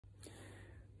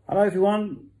Hello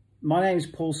everyone, my name is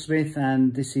Paul Smith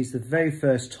and this is the very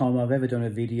first time I've ever done a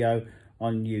video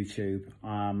on YouTube.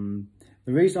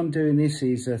 The reason I'm doing this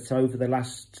is that over the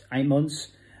last 8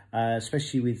 months,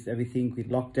 especially with everything with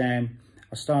lockdown,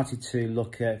 I started to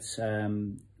look at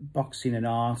boxing and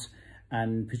art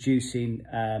and producing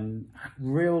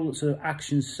real sort of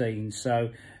action scenes. So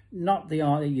not the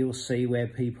art that you'll see where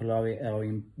people are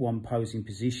in one posing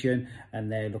position and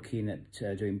they're looking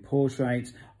at doing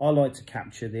portraits. I like to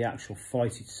capture the actual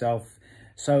fight itself.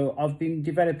 So I've been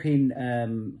developing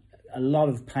a lot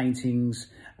of paintings,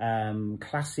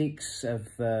 classics of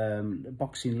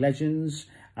boxing legends,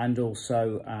 and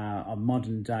also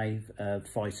modern day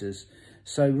fighters.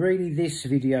 So really this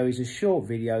video is a short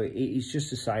video. It is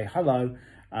just to say hello.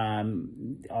 I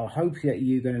hope that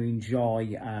you're going to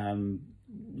enjoy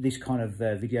this kind of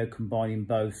video, combining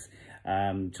both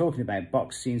talking about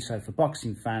boxing, so for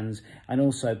boxing fans and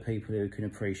also people who can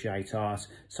appreciate art.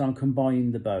 So I'm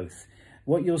combining the both.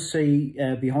 What you'll see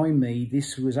behind me,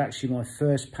 this was actually my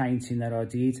first painting that I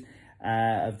did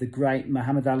of the great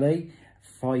Muhammad Ali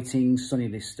fighting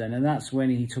Sony Liston, and that's when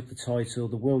he took the title,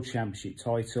 the World Championship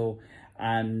title,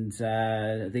 and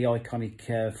the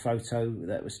iconic photo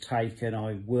that was taken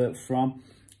I worked from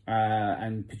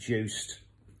and produced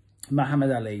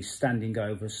Muhammad Ali standing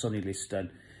over Sony Liston.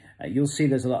 You'll see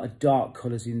there's a lot of dark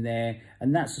colours in there,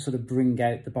 and that's to sort of bring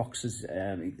out the boxers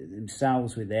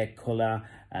themselves with their colour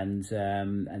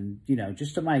and you know,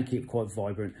 just to make it quite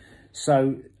vibrant.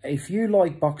 So if you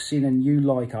like boxing and you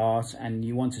like art and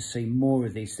you want to see more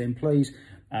of this, then please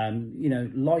you know,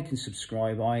 like and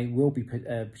subscribe. I will be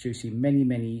producing many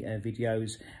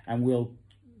videos, and we'll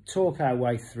talk our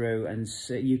way through and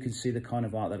you can see the kind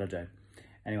of art that I do.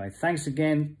 Anyway, thanks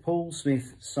again. Paul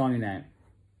Smith signing out.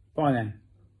 Bye now.